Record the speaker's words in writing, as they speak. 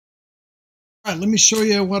All right, let me show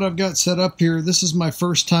you what I've got set up here. This is my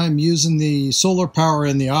first time using the solar power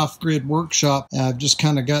in the off-grid workshop. I've just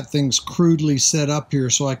kind of got things crudely set up here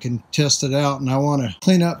so I can test it out, and I want to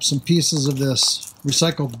clean up some pieces of this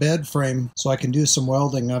recycled bed frame so I can do some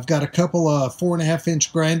welding. I've got a couple of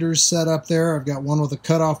 4.5-inch grinders set up there. I've got one with a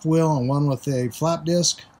cutoff wheel and one with a flap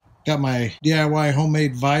disc. Got my DIY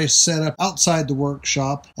homemade vise set up outside the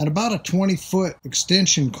workshop and about a 20-foot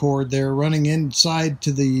extension cord there running inside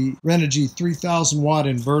to the Renogy 3000 watt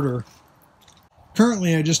inverter.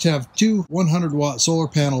 Currently I just have two 100-watt solar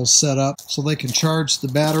panels set up so they can charge the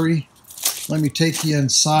battery. Let me take you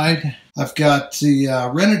inside. I've got the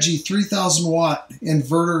Renogy 3000 watt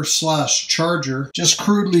inverter slash charger just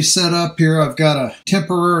crudely set up here. I've got a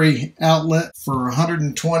temporary outlet for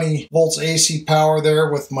 120 volts AC power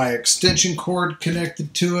there with my extension cord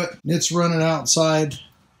connected to it. It's running outside.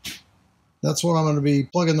 That's what I'm going to be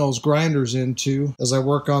plugging those grinders into as I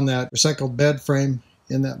work on that recycled bed frame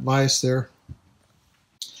in that vise there.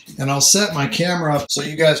 And I'll set my camera up so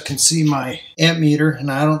you guys can see my amp meter.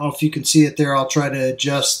 And I don't know if you can see it there. I'll try to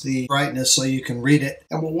adjust the brightness so you can read it.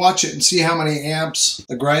 And we'll watch it and see how many amps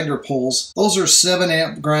the grinder pulls. Those are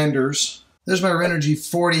 7-amp grinders. There's my Renogy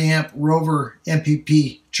 40-amp Rover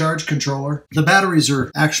MPPT charge controller. The batteries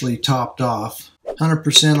are actually topped off.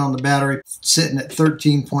 100% on the battery, sitting at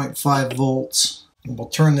 13.5 volts. And we'll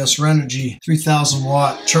turn this Renogy 3000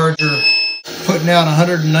 watt charger, putting out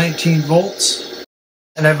 119 volts.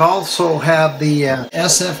 And I've also have the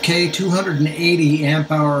SFK 280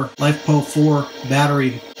 amp hour LiFePO 4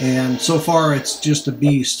 battery, and so far it's just a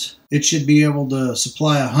beast. It should be able to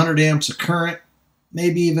supply 100 amps of current,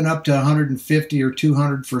 maybe even up to 150 or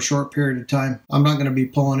 200 for a short period of time. I'm not going to be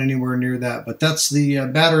pulling anywhere near that, but that's the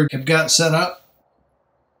battery I've got set up.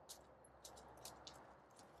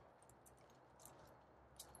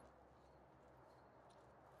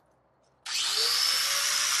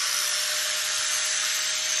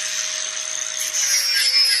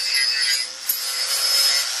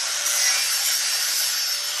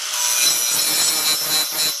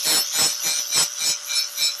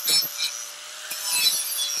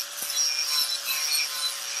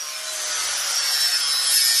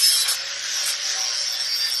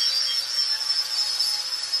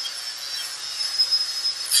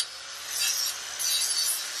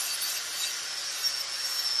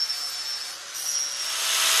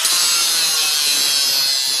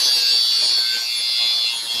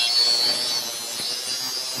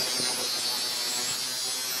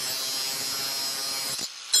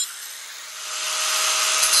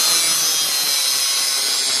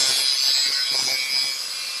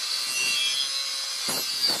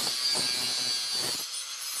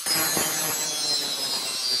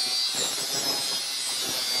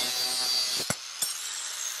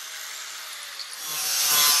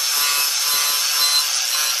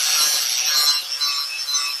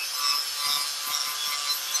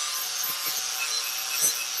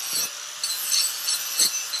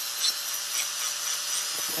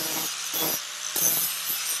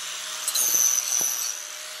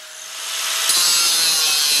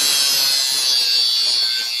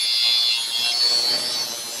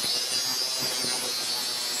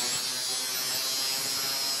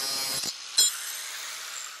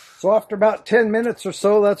 So after about 10 minutes or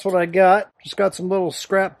so, that's what I got. Just got some little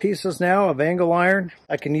scrap pieces now of angle iron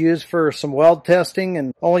I can use for some weld testing,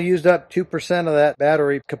 and only used up 2% of that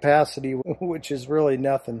battery capacity, which is really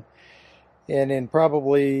nothing. And in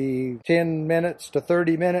probably 10 minutes to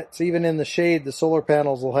 30 minutes, even in the shade, the solar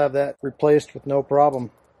panels will have that replaced with no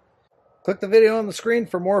problem. Click the video on the screen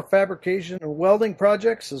for more fabrication and welding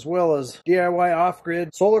projects, as well as DIY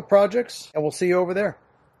off-grid solar projects, and we'll see you over there.